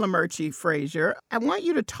to you, Lamerche Frazier. I want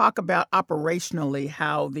you to talk about operationally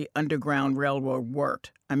how the Underground Railroad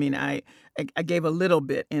worked. I mean, I gave a little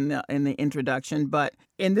bit in the introduction, but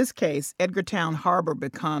in this case, Edgartown Harbor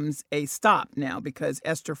becomes a stop now because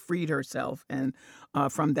Esther freed herself and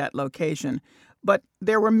from that location. But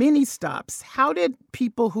there were many stops. How did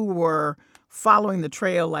people who were following the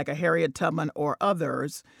trail, like a Harriet Tubman or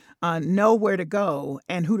others, know where to go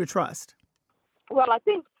and who to trust? Well, I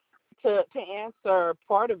think to answer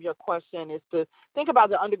part of your question is to think about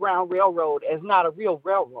the Underground Railroad as not a real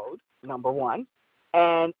railroad, number one,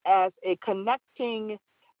 and as a connecting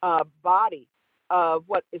body of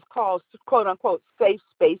what is called, quote unquote, safe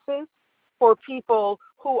spaces for people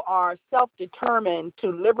who are self-determined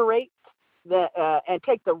to liberate and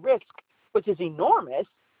take the risk, which is enormous,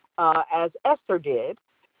 as Esther did,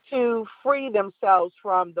 to free themselves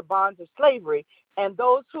from the bonds of slavery, and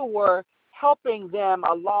those who were helping them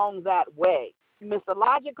along that way.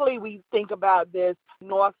 Mythologically, we think about this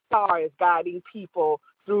North Star as guiding people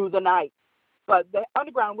through the night. But the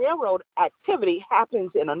Underground Railroad activity happens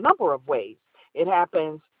in a number of ways. It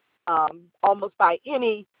happens almost by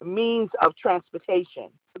any means of transportation,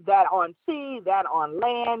 that on sea, that on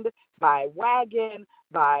land, by wagon,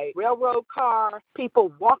 by railroad car,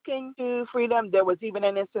 people walking to freedom. There was even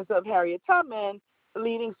an instance of Harriet Tubman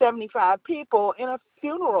leading 75 people in a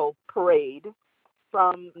funeral parade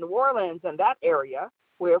from New Orleans and that area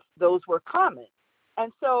where those were common.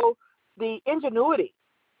 And so the ingenuity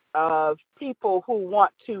of people who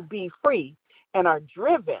want to be free and are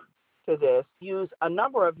driven to this use a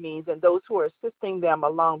number of means, and those who are assisting them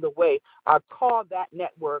along the way are called that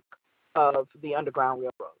network of the Underground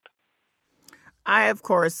Railroad. I, of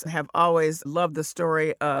course, have always loved the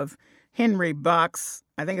story of Henry Box,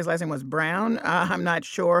 I think his last name was Brown, I'm not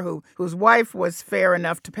sure, whose wife was fair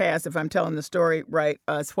enough to pass, if I'm telling the story right,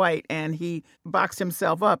 as white, and he boxed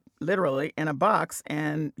himself up, literally, in a box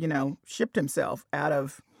and, shipped himself out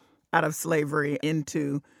of slavery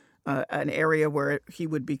into an area where he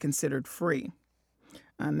would be considered free.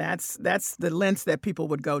 And that's the lengths that people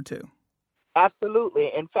would go to.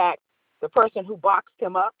 Absolutely. In fact, the person who boxed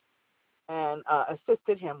him up and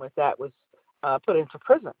assisted him with that was put into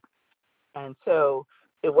prison. And so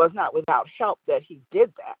it was not without help that he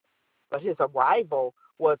did that. But his arrival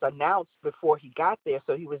was announced before he got there.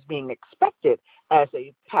 So he was being expected as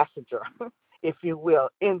a passenger, if you will,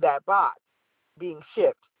 in that box being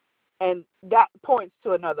shipped. And that points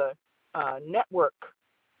to another network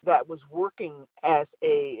that was working as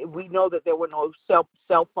we know that there were no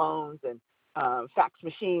cell phones and fax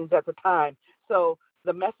machines at the time. So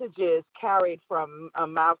the messages carried from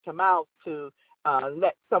mouth to mouth to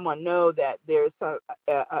let someone know that there's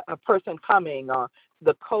a person coming, or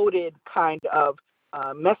the coded kind of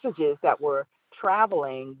messages that were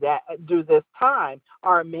traveling that through this time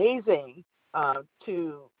are amazing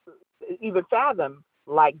to even fathom,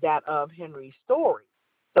 like that of Henry's story.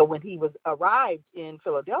 So when he arrived in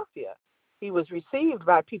Philadelphia, he was received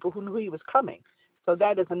by people who knew he was coming. So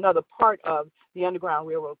that is another part of the Underground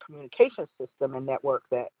Railroad communication system and network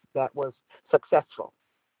that was successful.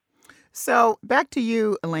 So back to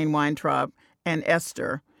you, Elaine Weintraub and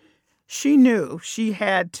Esther. She knew she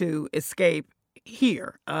had to escape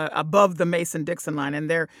here, above the Mason-Dixon line.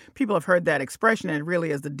 And people have heard that expression, and it really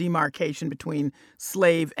is the demarcation between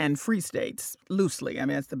slave and free states, loosely. I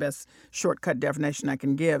mean, that's the best shortcut definition I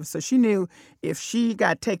can give. So she knew if she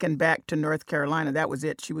got taken back to North Carolina, that was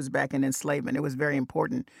it. She was back in enslavement. It was very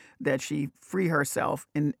important that she free herself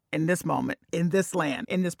in this moment, in this land,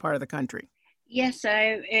 in this part of the country. Yes,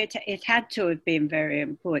 it had to have been very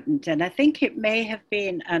important. And I think it may have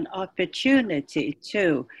been an opportunity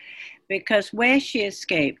too, because where she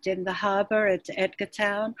escaped, in the harbor at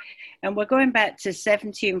Edgartown, and we're going back to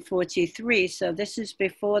 1743, so this is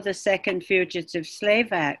before the Second Fugitive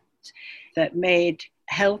Slave Act that made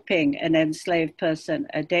helping an enslaved person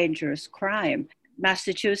a dangerous crime.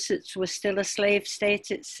 Massachusetts was still a slave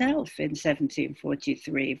state itself in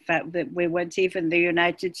 1743. In fact, that we weren't even the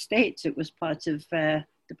United States. It was part of the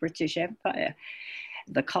British Empire,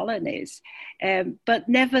 the colonies. But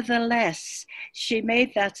nevertheless, she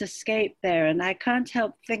made that escape there. And I can't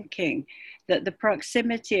help thinking that the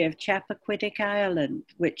proximity of Chappaquiddick Island,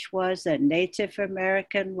 which was a Native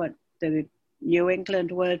American, what the New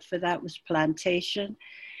England word for that was plantation,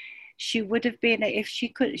 she would have been, if she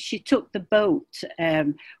could, she took the boat.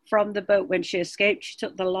 From the boat when she escaped, she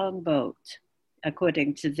took the longboat,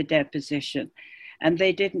 according to the deposition. And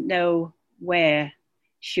they didn't know where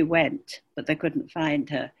she went, but they couldn't find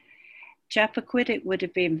her. Chappaquiddick would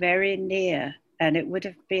have been very near, and it would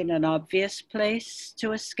have been an obvious place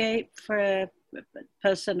to escape for a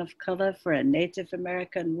person of color, for a Native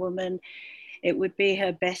American woman. It would be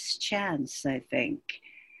her best chance, I think.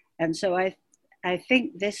 And so I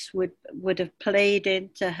think this would have played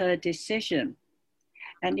into her decision.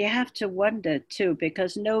 And you have to wonder too,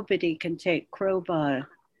 because nobody can take crowbars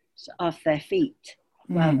off their feet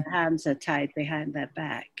while their hands are tied behind their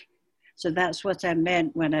back. So that's what I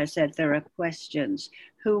meant when I said there are questions.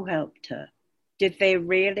 Who helped her? Did they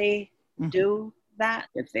really do that?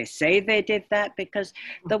 Did they say they did that? Because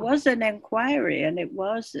there was an inquiry, and it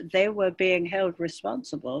was they were being held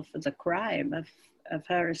responsible for the crime of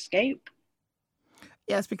her escape.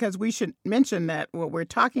 Yes, because we should mention that what we're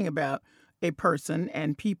talking about, a person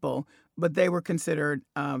and people, but they were considered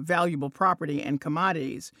valuable property and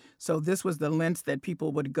commodities. So this was the lengths that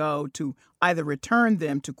people would go to either return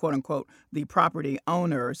them to, quote unquote, the property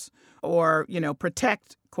owners, or,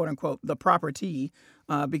 protect, quote unquote, the property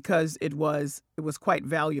because it was quite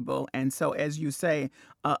valuable. And so, as you say,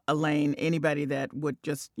 Elaine, anybody that would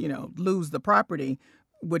just, lose the property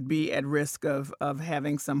would be at risk of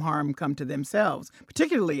having some harm come to themselves,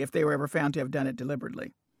 particularly if they were ever found to have done it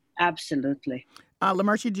deliberately. Absolutely.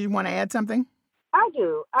 Lamercia, do you want to add something? I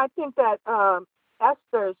do. I think that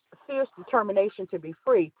Esther's fierce determination to be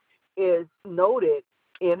free is noted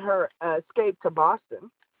in her escape to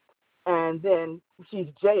Boston. And then she's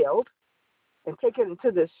jailed and taken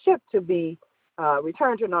into this ship to be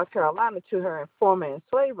returned to North Carolina to her former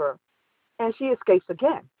enslaver. And she escapes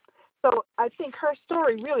again. So I think her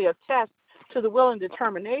story really attests to the will and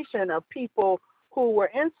determination of people who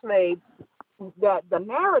were enslaved, that the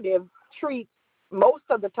narrative treats most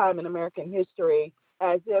of the time in American history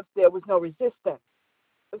as if there was no resistance,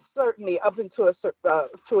 certainly up into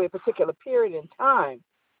a particular period in time.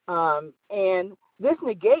 And this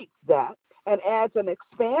negates that and adds an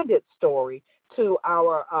expanded story to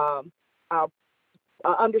our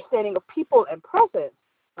understanding of people and presence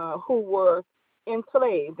who were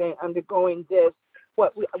enslaved and undergoing this,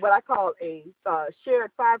 what I call a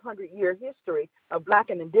shared 500-year history of Black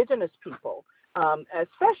and Indigenous people,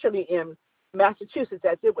 especially in Massachusetts,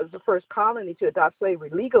 as it was the first colony to adopt slavery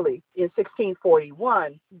legally in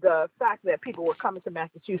 1641. The fact that people were coming to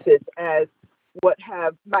Massachusetts as what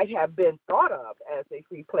might have been thought of as a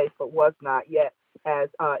free place, but was not yet, as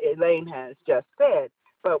Elaine has just said.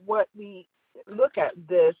 But what we look at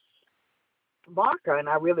this marker, and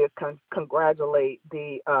I really congratulate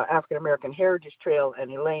the African American Heritage Trail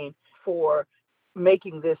and Elaine for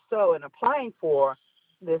making this so and applying for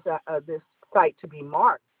this site to be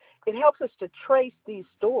marked, it helps us to trace these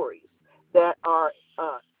stories that are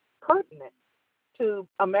pertinent to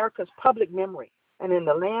America's public memory and in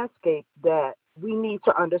the landscape that we need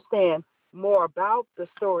to understand more about the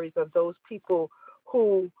stories of those people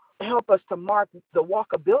who help us to mark the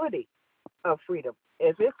walkability of freedom.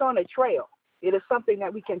 If it's on a trail, it is something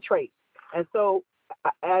that we can trace. And so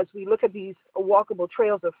as we look at these walkable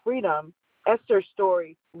trails of freedom, Esther's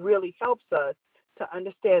story really helps us to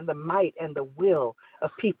understand the might and the will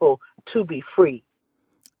of people to be free.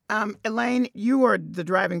 Elaine, you are the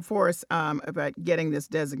driving force about getting this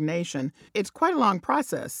designation. It's quite a long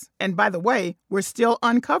process. And by the way, we're still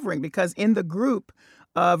uncovering, because in the group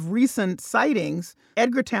of recent sightings,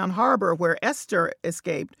 Edgartown Harbor, where Esther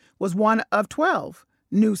escaped, was one of 12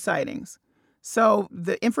 new sightings. So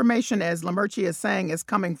the information, as Lamerchi is saying, is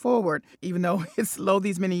coming forward, even though it's low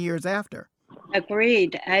these many years after.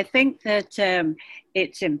 Agreed. I think that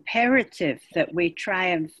it's imperative that we try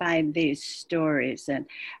and find these stories. And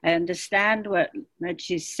I understand what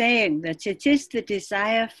she's saying, that it is the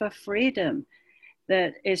desire for freedom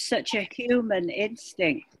that is such a human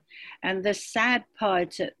instinct. And the sad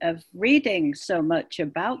part of reading so much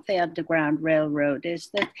about the Underground Railroad is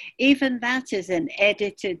that even that is an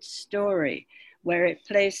edited story where it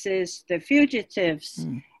places the fugitives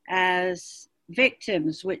as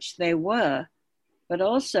victims, which they were, but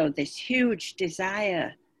also this huge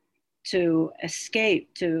desire to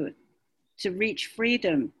escape, to reach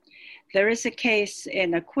freedom. There is a case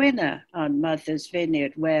in Aquinnah on Martha's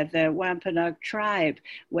Vineyard where the Wampanoag tribe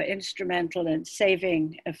were instrumental in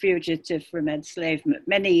saving a fugitive from enslavement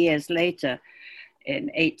many years later in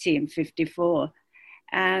 1854.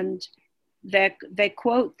 And they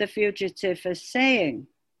quote the fugitive as saying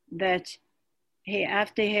that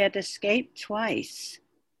after he had escaped twice,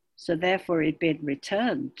 so therefore he'd been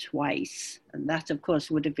returned twice, and that of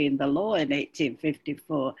course would have been the law in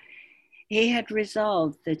 1854, he had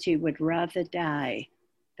resolved that he would rather die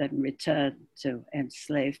than return to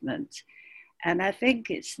enslavement. And I think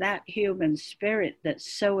it's that human spirit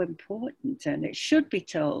that's so important, and it should be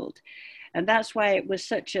told. And that's why it was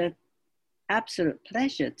such an absolute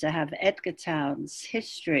pleasure to have Edgartown's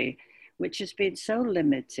history, which has been so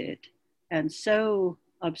limited and so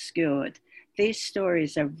obscured. These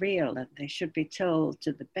stories are real, and they should be told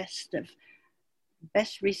to the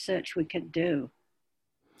best research we can do.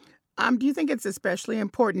 Do you think it's especially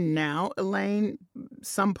important now, Elaine?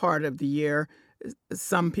 Some part of the year,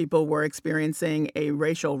 some people were experiencing a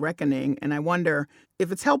racial reckoning, and I wonder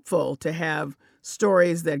if it's helpful to have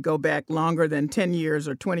stories that go back longer than 10 years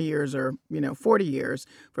or 20 years or 40 years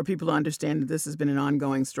for people to understand that this has been an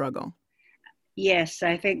ongoing struggle. Yes,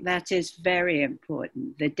 I think that is very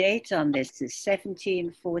important. The date on this is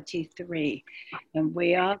 1743, and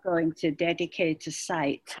we are going to dedicate a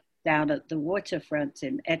site down at the waterfront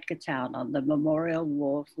in Edgartown on the Memorial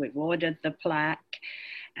Wharf. We've ordered the plaque,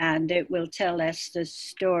 and it will tell Esther's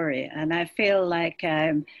story. And I feel like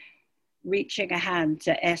I'm reaching a hand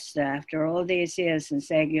to Esther after all these years and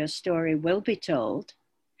saying, your story will be told.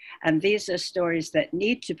 And these are stories that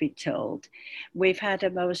need to be told. We've had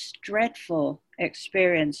a most dreadful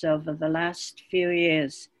experience over the last few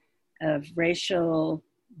years of racial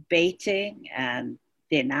baiting and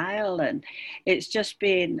denial, and it's just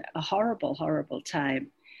been a horrible, horrible time.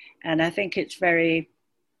 And I think it's very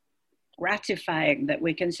gratifying that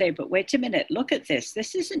we can say, but wait a minute, look at this.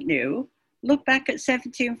 This isn't new. Look back at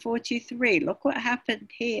 1743. Look what happened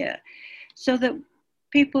here. So that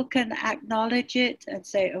people can acknowledge it and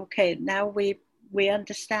say, okay, now we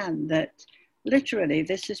understand that literally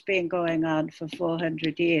this has been going on for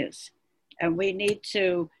 400 years. And we need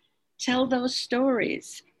to tell those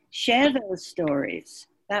stories, share those stories.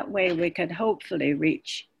 That way we can hopefully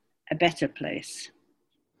reach a better place.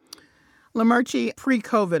 Lamerchi,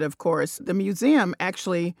 pre-COVID, of course, the museum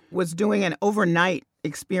actually was doing an overnight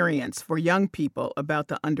experience for young people about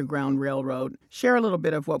the Underground Railroad. Share a little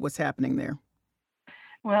bit of what was happening there.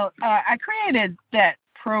 Well, I created that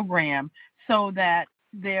program so that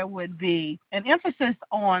there would be an emphasis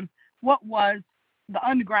on what was the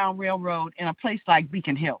Underground Railroad in a place like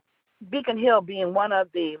Beacon Hill. Beacon Hill being one of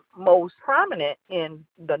the most prominent in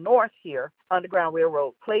the north here, Underground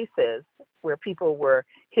Railroad places where people were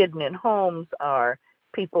hidden in homes or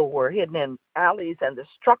people were hidden in alleys, and the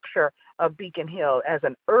structure of Beacon Hill as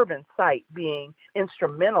an urban site being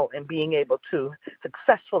instrumental in being able to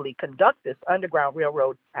successfully conduct this Underground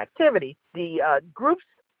Railroad activity. The groups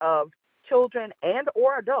of children and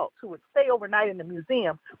or adults who would stay overnight in the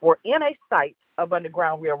museum were in a site of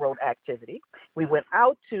Underground Railroad activity. We went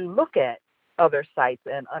out to look at other sites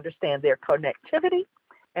and understand their connectivity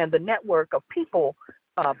and the network of people,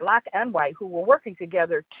 black and white, who were working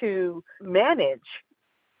together to manage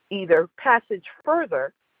either passage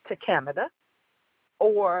further to Canada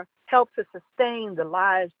or help to sustain the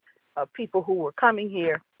lives of people who were coming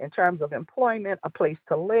here in terms of employment, a place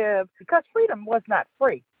to live, because freedom was not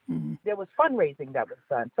free. Mm-hmm. There was fundraising that was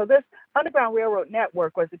done. So this Underground Railroad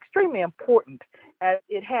network was extremely important, as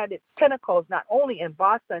it had its tentacles not only in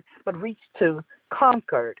Boston, but reached to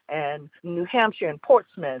Concord and New Hampshire and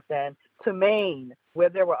Portsmouth and to Maine, where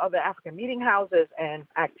there were other African meeting houses and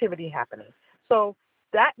activity happening. So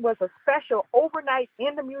that was a special overnight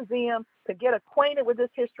in the museum to get acquainted with this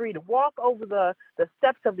history, to walk over the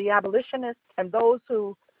steps of the abolitionists and those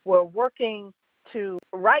who were working to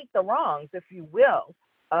right the wrongs, if you will,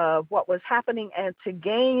 of what was happening and to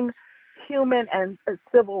gain human and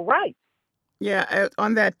civil rights. Yeah,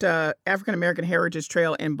 on that African American Heritage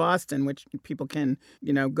Trail in Boston, which people can,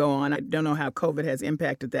 go on. I don't know how COVID has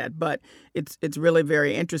impacted that, but it's really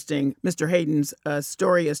very interesting. Mr. Hayden's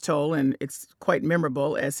story is told, and it's quite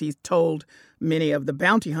memorable, as he told many of the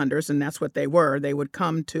bounty hunters, and that's what they were. They would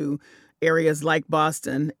come to areas like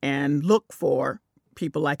Boston and look for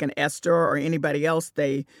people like an Esther or anybody else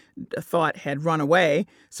they thought had run away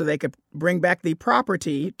so they could bring back the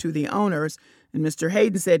property to the owners. And Mr.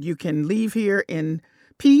 Hayden said, you can leave here in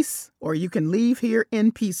peace or you can leave here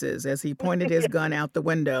in pieces, as he pointed his gun out the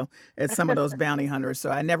window at some of those bounty hunters. So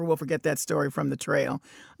I never will forget that story from the trail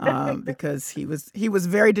because he was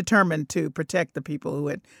very determined to protect the people who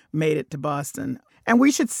had made it to Boston. And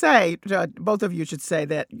we should say, both of you should say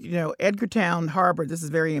that, Edgartown Harbor, this is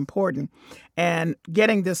very important. And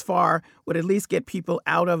getting this far would at least get people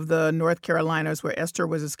out of the North Carolinas where Esther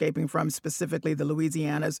was escaping from, specifically the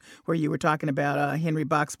Louisianas, where you were talking about Henry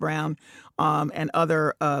Box Brown and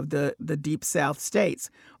other of the Deep South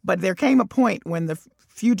states. But there came a point when the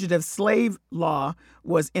fugitive slave law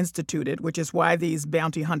was instituted, which is why these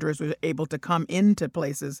bounty hunters were able to come into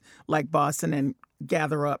places like Boston and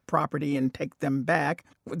gather up property and take them back,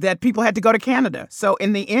 that people had to go to Canada. So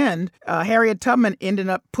in the end, Harriet Tubman ended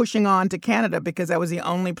up pushing on to Canada because that was the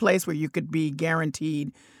only place where you could be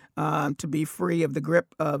guaranteed to be free of the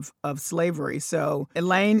grip of slavery. So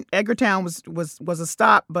Elaine, Edgartown was a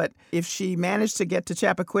stop, but if she managed to get to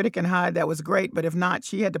Chappaquiddick and hide, that was great. But if not,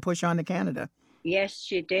 she had to push on to Canada. Yes,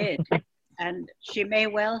 she did. And she may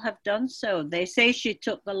well have done so. They say she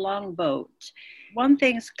took the longboat. One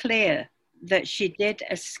thing's clear, that she did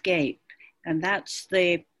escape. And that's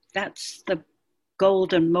the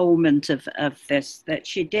golden moment of this, that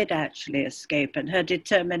she did actually escape, and her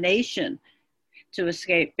determination to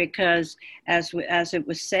escape, because as it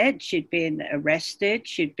was said, she'd been arrested,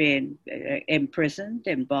 she'd been imprisoned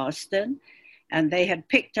in Boston, and they had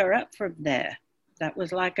picked her up from there. That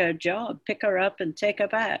was like her job, pick her up and take her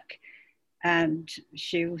back. And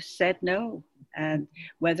she said no. And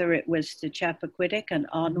whether it was to Chappaquiddick and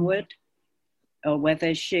onward, or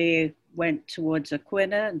whether she went towards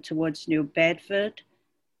Aquinnah and towards New Bedford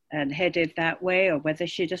and headed that way, or whether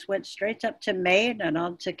she just went straight up to Maine and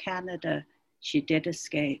on to Canada, she did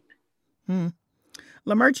escape.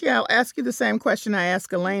 Lamerchi, I'll ask you the same question I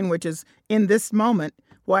asked Elaine, which is, in this moment,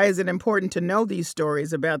 why is it important to know these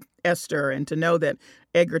stories about Esther and to know that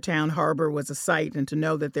Edgartown Harbor was a site and to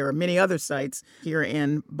know that there are many other sites here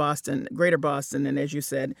in Boston, Greater Boston, and as you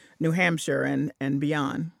said, New Hampshire and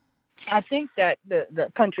beyond? I think that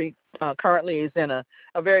the country currently is in a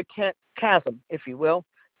very chasm, if you will,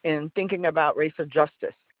 in thinking about racial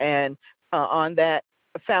justice. And on that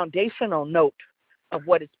foundational note of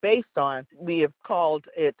what it's based on, we have called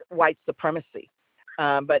it white supremacy.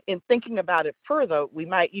 But in thinking about it further, we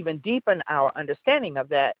might even deepen our understanding of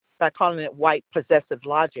that by calling it white possessive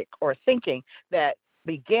logic, or thinking that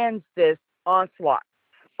begins this onslaught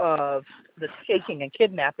of the taking and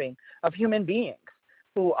kidnapping of human beings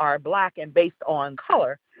who are Black and based on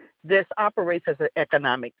color. This operates as an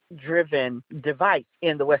economic-driven device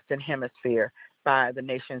in the Western Hemisphere by the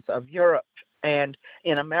nations of Europe and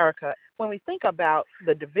in America. When we think about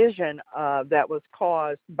the division that was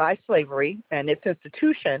caused by slavery and its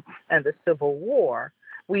institution and the Civil War,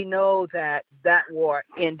 we know that war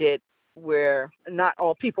ended where not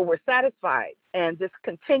all people were satisfied. And this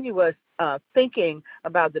continuous thinking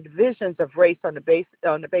about the divisions of race on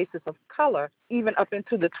the basis of color, even up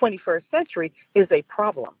into the 21st century, is a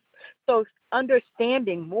problem. So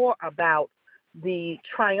understanding more about the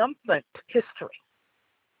triumphant history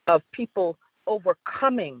of people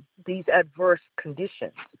overcoming these adverse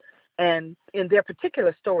conditions, and in their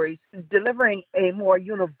particular stories, delivering a more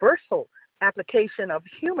universal application of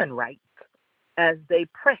human rights as they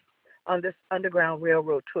press on this Underground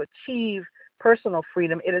Railroad to achieve personal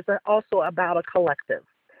freedom, it is also about a collective.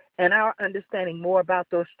 And our understanding more about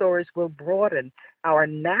those stories will broaden our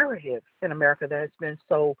narrative in America that has been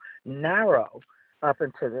so narrow up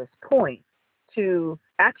until this point, to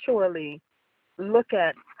actually look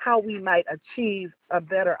at how we might achieve a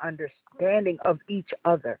better understanding of each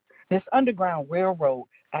other. This Underground Railroad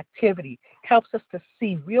activity helps us to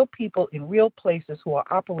see real people in real places who are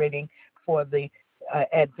operating for the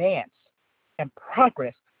advance and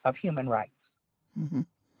progress of human rights. Mm-hmm.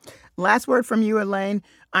 Last word from you, Elaine.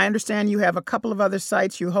 I understand you have a couple of other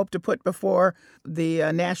sites you hope to put before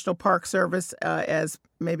the National Park Service as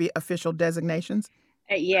maybe official designations.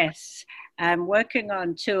 Yes, I'm working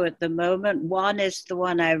on two at the moment. One is the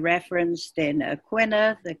one I referenced in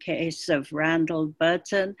Aquinnah, the case of Randall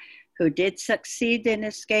Burton, who did succeed in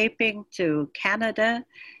escaping to Canada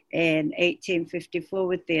in 1854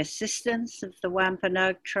 with the assistance of the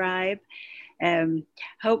Wampanoag tribe.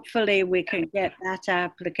 Hopefully we can get that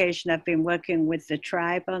application. I've been working with the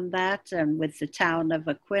tribe on that and with the town of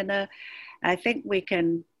Aquinnah. I think we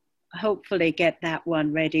can hopefully get that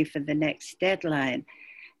one ready for the next deadline.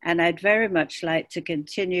 And I'd very much like to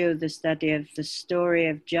continue the study of the story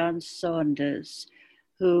of John Saunders,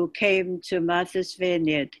 who came to Martha's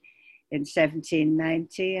Vineyard in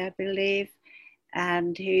 1790, I believe,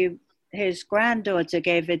 and his granddaughter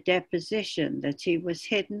gave a deposition that he was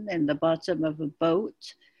hidden in the bottom of a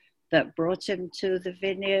boat that brought him to the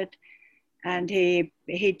vineyard. And he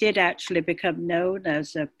did actually become known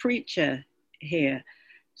as a preacher here.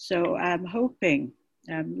 So I'm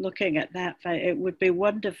looking at that. It would be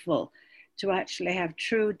wonderful to actually have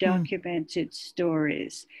true documented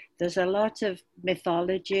stories. There's a lot of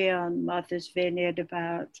mythology on Martha's Vineyard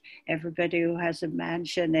about everybody who has a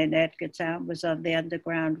mansion in Edgartown was on the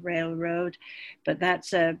Underground Railroad, but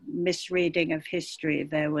that's a misreading of history.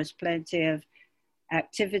 There was plenty of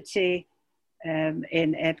activity in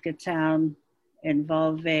Edgartown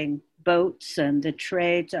involving boats and the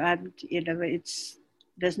trade.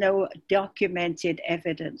 There's no documented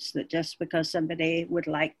evidence that just because somebody would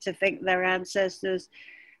like to think their ancestors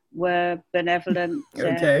were benevolent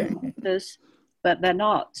but they're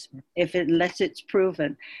not, unless it's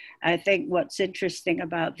proven. I think what's interesting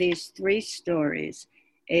about these three stories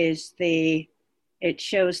is it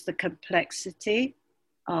shows the complexity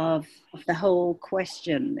of the whole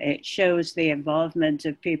question. It shows the involvement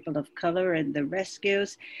of people of color in the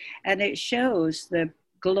rescues, and it shows the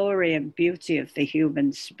glory and beauty of the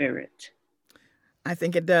human spirit. I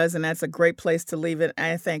think it does, and that's a great place to leave it.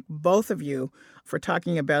 I thank both of you for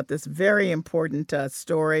talking about this very important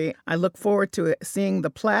story. I look forward to seeing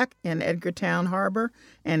the plaque in Edgartown Harbor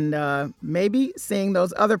and maybe seeing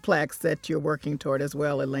those other plaques that you're working toward as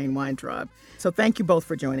well, Elaine Weintraub. So thank you both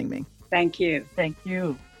for joining me. Thank you. Thank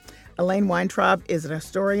you. Elaine Weintraub is an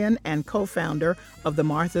historian and co-founder of the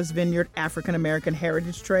Martha's Vineyard African American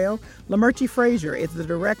Heritage Trail. Lamerchi Frazier is the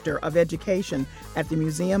director of education at the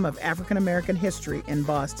Museum of African American History in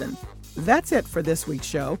Boston. That's it for this week's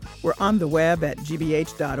show. We're on the web at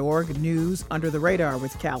gbh.org, news Under the Radar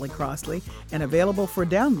with Callie Crossley, and available for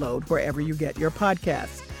download wherever you get your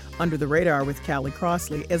podcasts. Under the Radar with Callie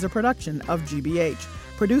Crossley is a production of GBH,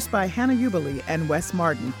 produced by Hannah Ubeli and Wes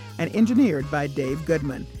Martin, and engineered by Dave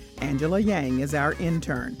Goodman. Angela Yang is our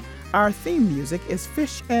intern. Our theme music is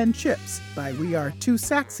Fish and Chips by We Are Two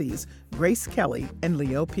Saxies, Grace Kelly and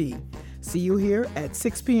Leo P. See you here at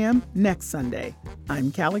 6 p.m. next Sunday.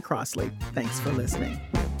 I'm Callie Crossley. Thanks for listening.